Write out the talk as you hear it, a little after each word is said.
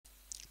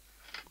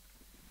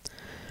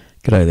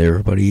G'day there,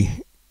 everybody.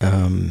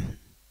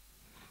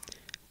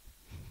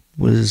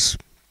 Was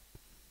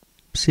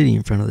sitting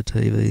in front of the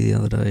TV the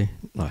other day.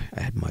 I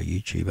had my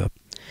YouTube up,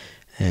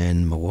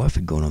 and my wife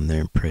had gone on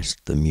there and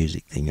pressed the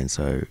music thing, and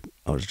so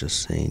I was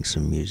just seeing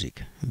some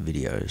music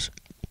videos.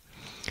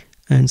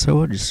 And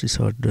so I just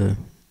decided to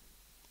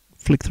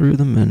flick through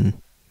them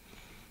and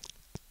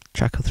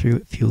chuck through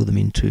a few of them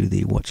into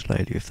the watch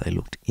later if they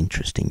looked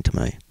interesting to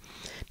me.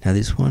 Now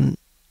this one,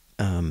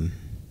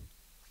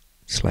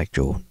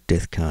 Slackjaw,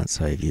 Death Can't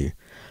Save You.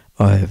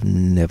 I have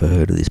never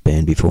heard of this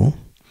band before.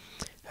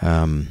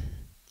 I'm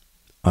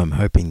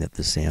hoping that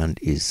the sound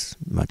is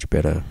much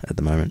better at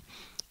the moment.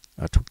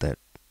 I took the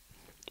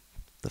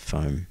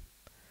foam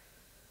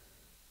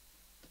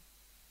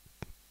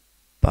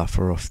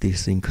buffer off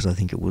this thing because I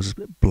think it was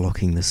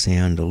blocking the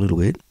sound a little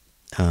bit.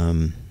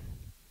 I'm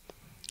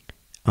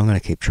going to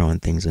keep trying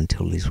things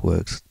until this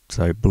works.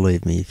 So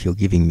believe me, if you're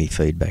giving me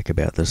feedback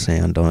about the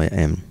sound, I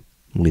am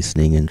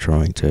listening and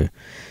trying to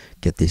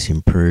get this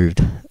improved.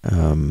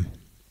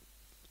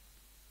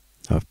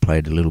 I've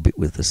played a little bit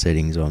with the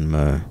settings on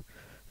my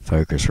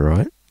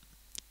Focusrite,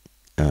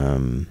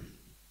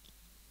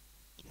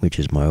 which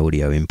is my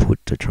audio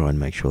input, to try and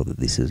make sure that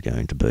this is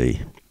going to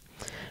be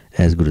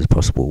as good as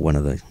possible. One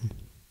of the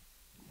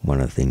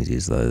things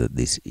is, though, that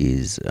this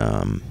is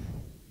a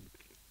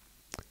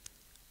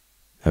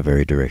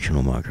very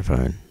directional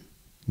microphone.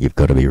 You've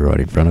got to be right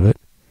in front of it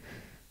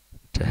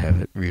to have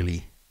it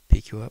really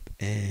pick you up,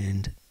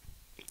 and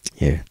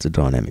yeah, it's a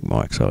dynamic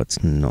mic, so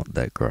it's not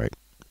that great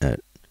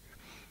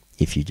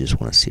if you just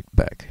want to sit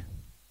back.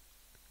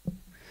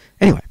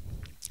 Anyway,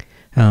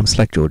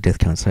 Slackjaw, Death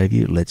Can't Save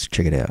You. Let's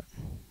check it out.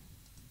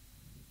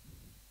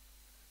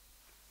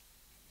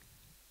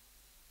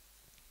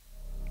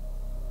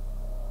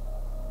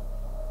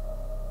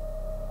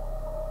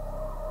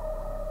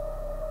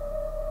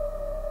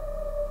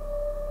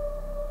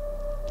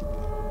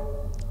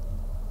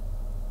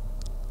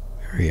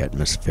 Very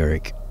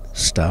atmospheric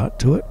start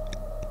to it.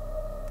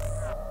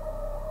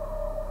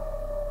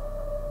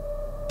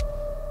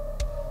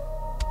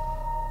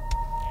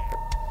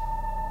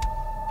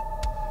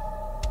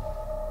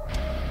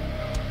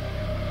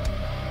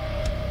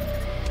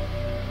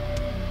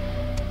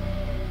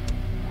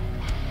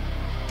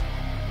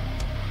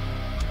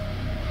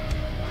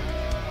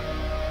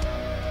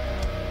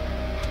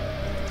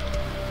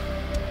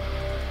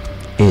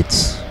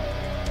 It's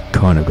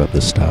kind of got the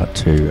start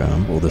to,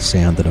 or the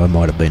sound that I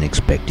might have been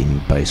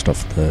expecting based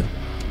off the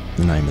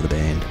name of the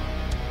band.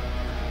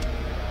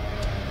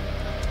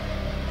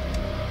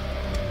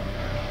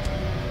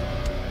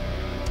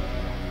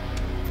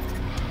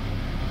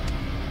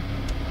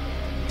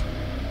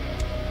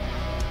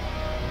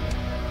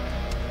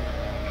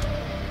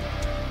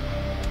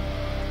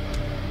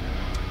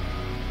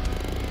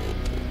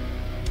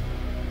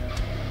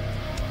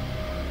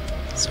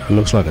 So it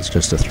looks like it's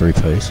just a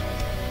three-piece,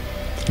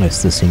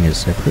 unless the singer's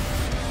separate.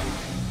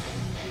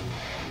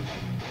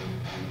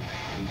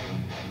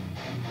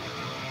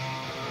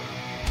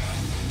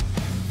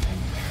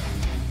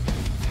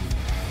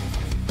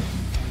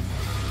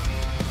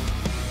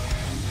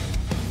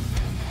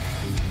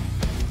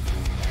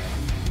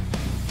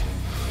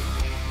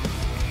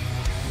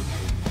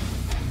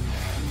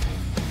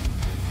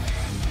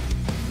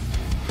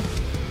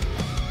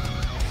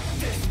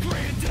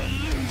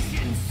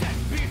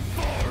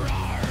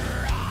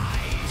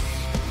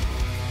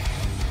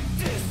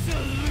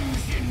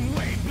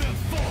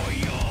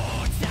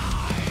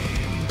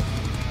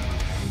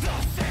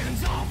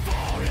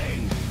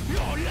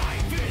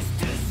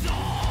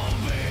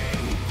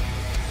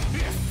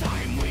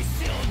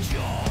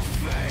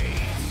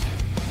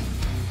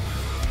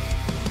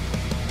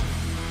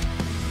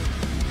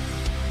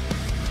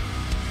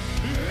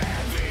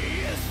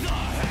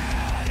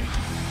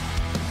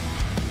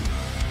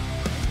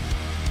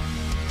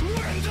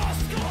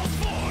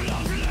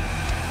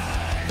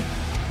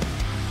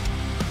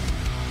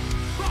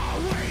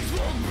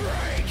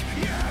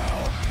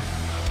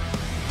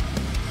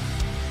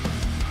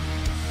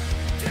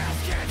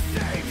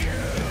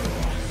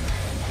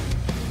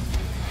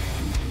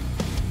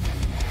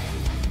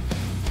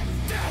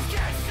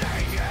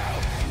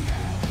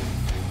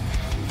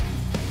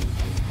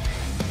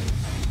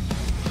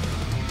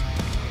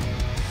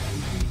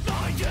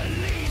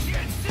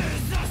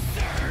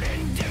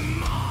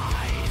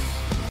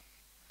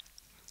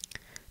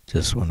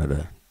 Just wanted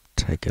to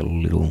take a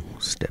little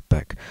step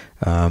back.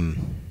 A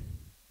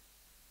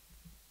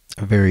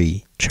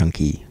very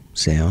chunky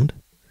sound.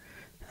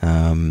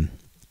 Then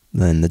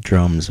the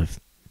drums have,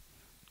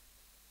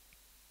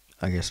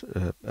 I guess,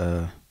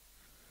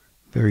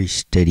 very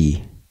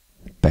steady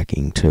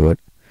backing to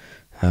it.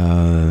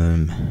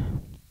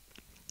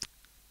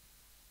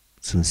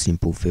 Some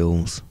simple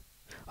fills.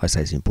 I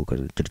say simple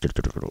because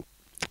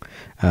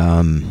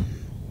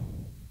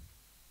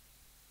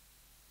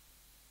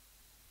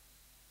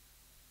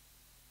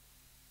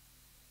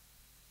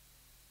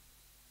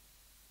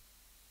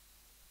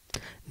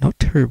not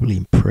terribly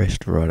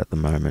impressed right at the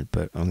moment,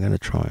 but I'm going to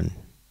try and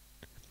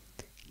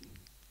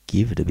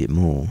give it a bit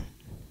more.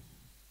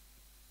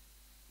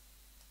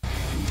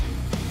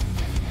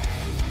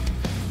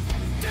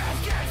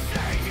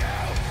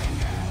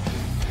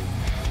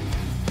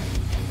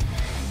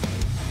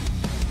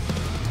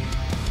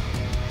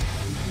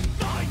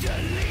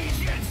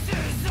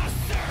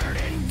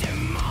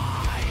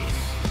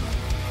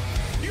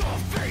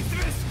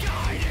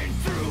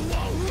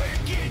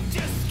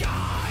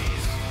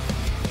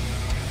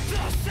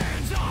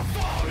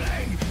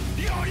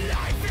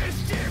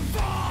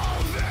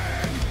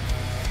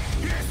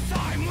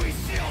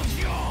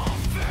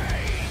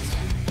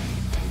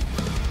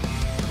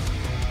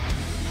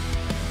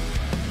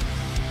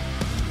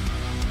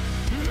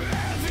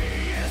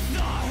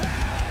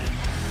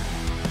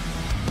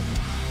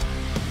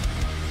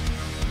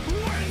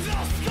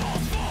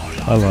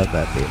 I like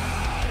that bit.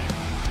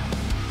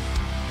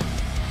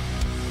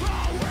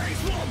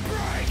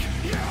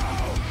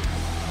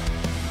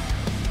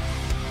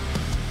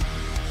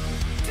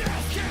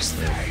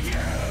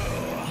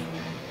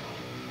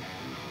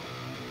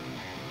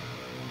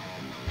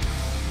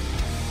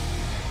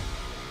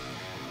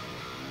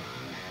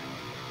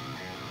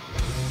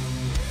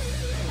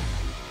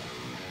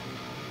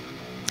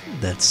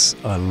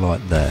 I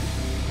like that.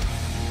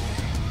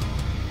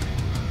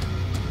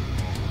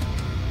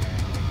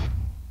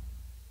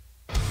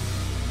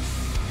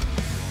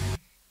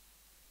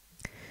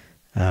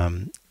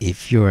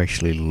 If you're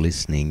actually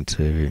listening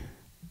to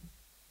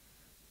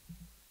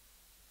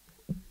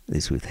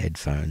this with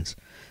headphones,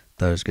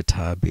 those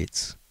guitar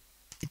bits,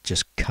 it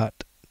just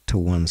cut to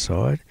one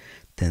side,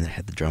 then it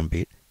had the drum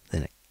bit,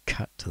 then it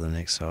cut to the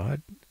next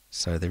side.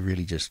 So they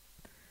really just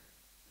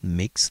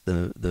mix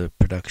the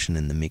production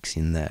and the mix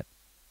in that.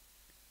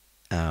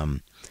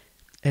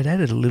 It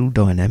added a little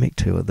dynamic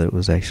to it that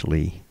was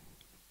actually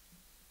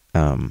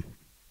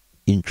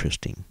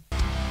interesting.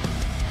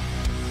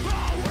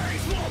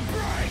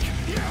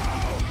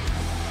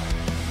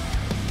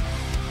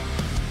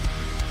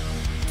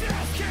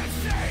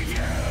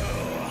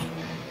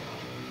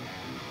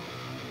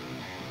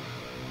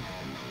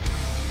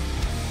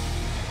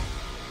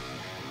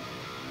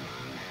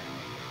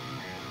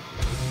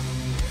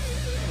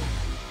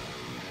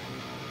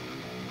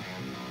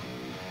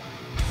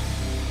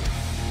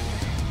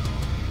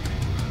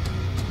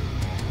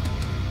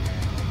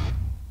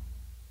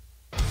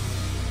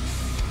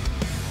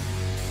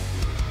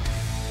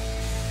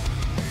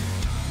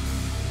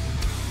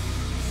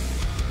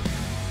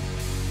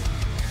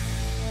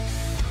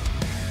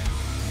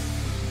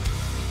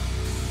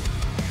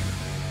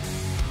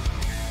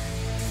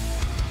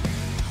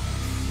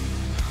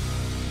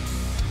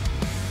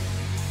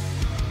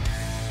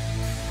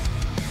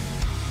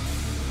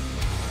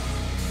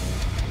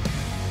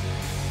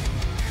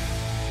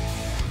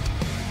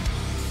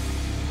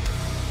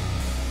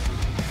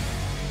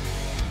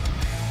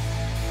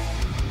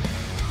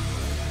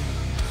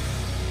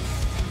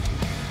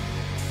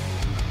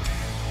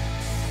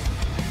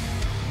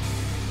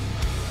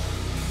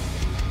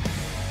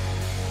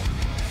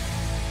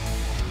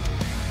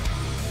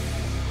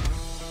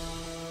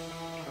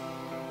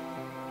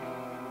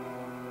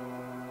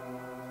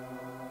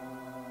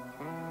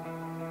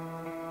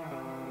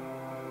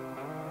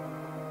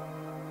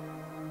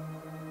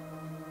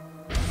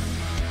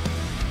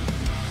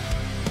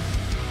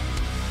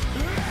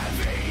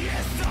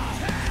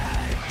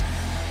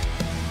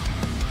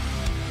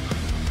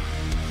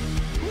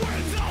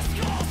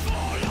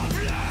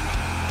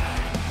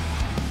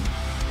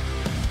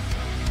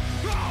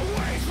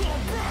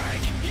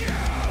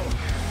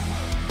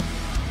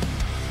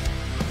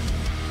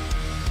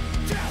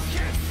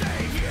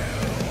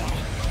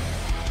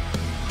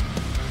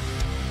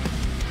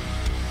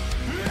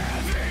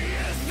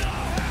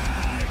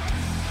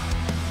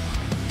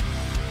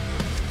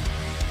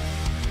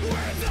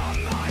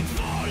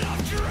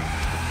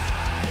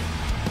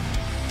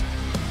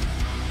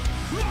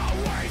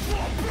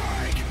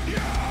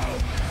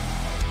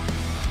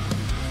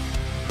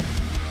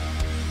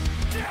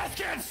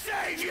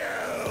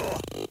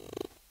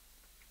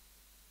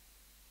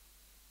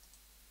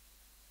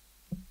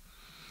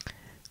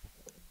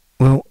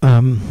 Well,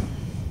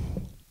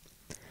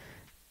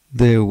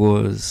 there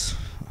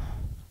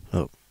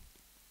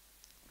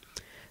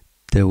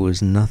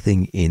was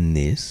nothing in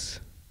this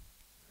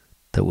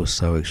that was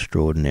so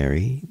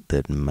extraordinary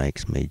that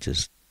makes me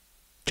just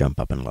jump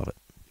up and love it.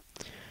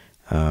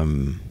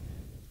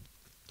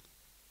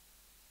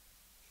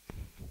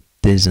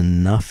 There's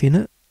enough in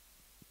it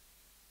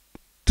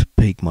to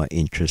pique my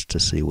interest to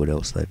see what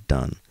else they've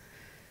done.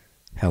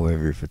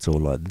 However, if it's all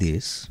like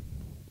this,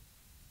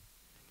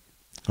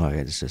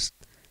 it's just,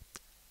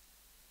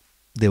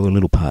 there were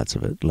little parts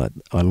of it. Like,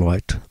 I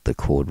liked the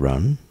chord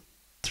run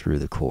through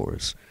the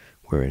chorus,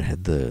 where it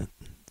had the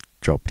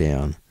drop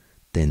down,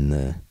 then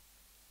the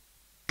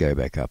go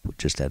back up, which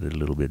just added a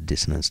little bit of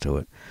dissonance to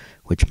it,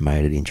 which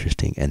made it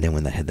interesting. And then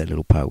when they had that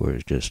little part where it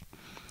was just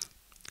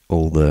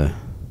all the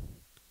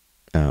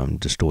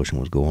distortion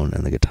was gone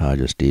and the guitar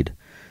just did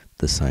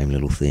the same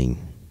little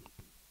thing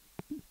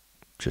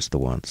just the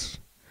once.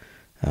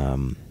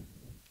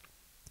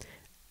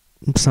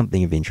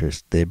 Something of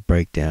interest. Their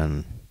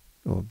breakdown,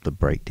 or the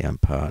breakdown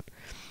part,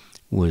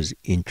 was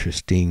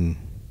interesting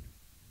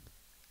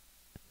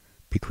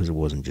because it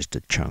wasn't just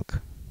a chunk.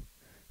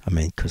 I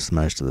mean, because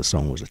most of the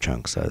song was a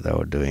chunk, so they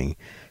were doing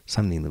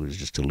something that was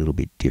just a little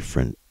bit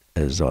different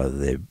as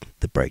either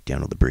the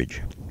breakdown or the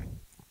bridge.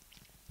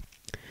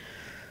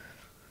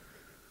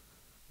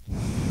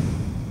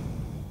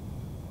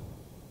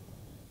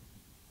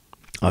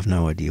 I've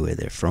no idea where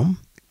they're from.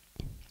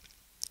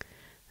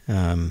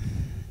 I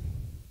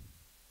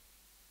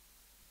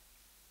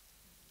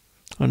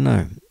don't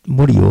know.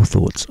 What are your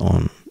thoughts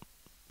on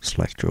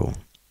Slackjaw?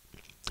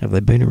 Have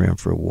they been around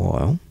for a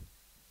while?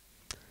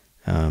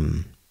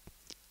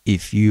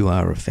 If you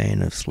are a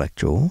fan of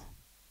Slackjaw,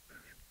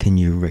 can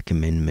you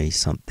recommend me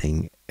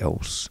something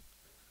else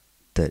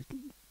that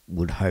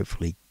would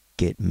hopefully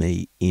get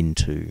me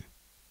into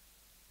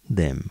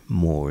them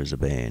more as a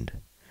band.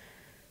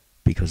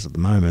 Because at the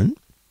moment,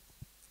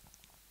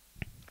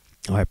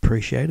 I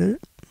appreciated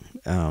it.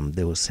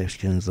 There were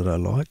sections that I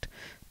liked.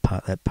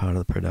 That part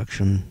of the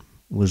production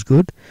was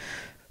good.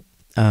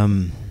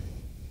 But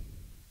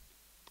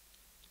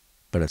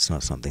it's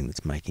not something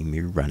that's making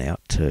me run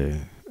out to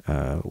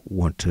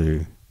want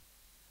to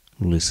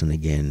listen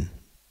again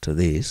to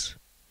this.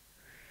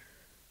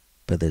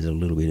 But there's a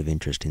little bit of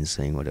interest in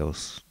seeing what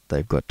else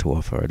they've got to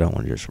offer. I don't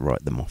want to just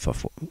write them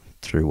off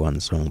through one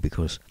song,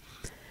 because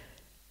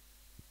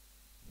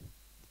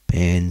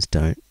bands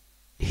don't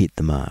hit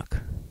the mark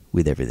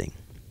with everything.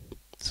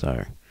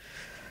 So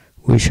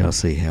we shall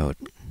see how it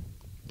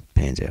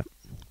pans out.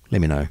 Let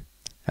me know.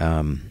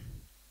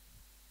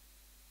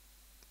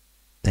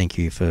 Thank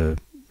you for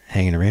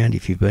hanging around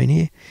if you've been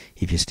here.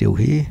 If you're still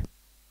here,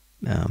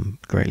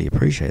 greatly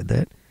appreciate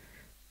that.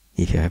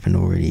 If you haven't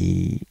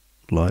already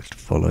liked,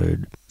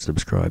 followed,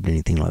 subscribed,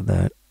 anything like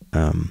that,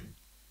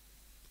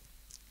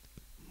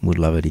 would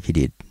love it if you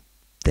did.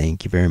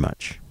 Thank you very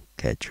much.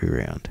 Catch you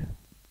around.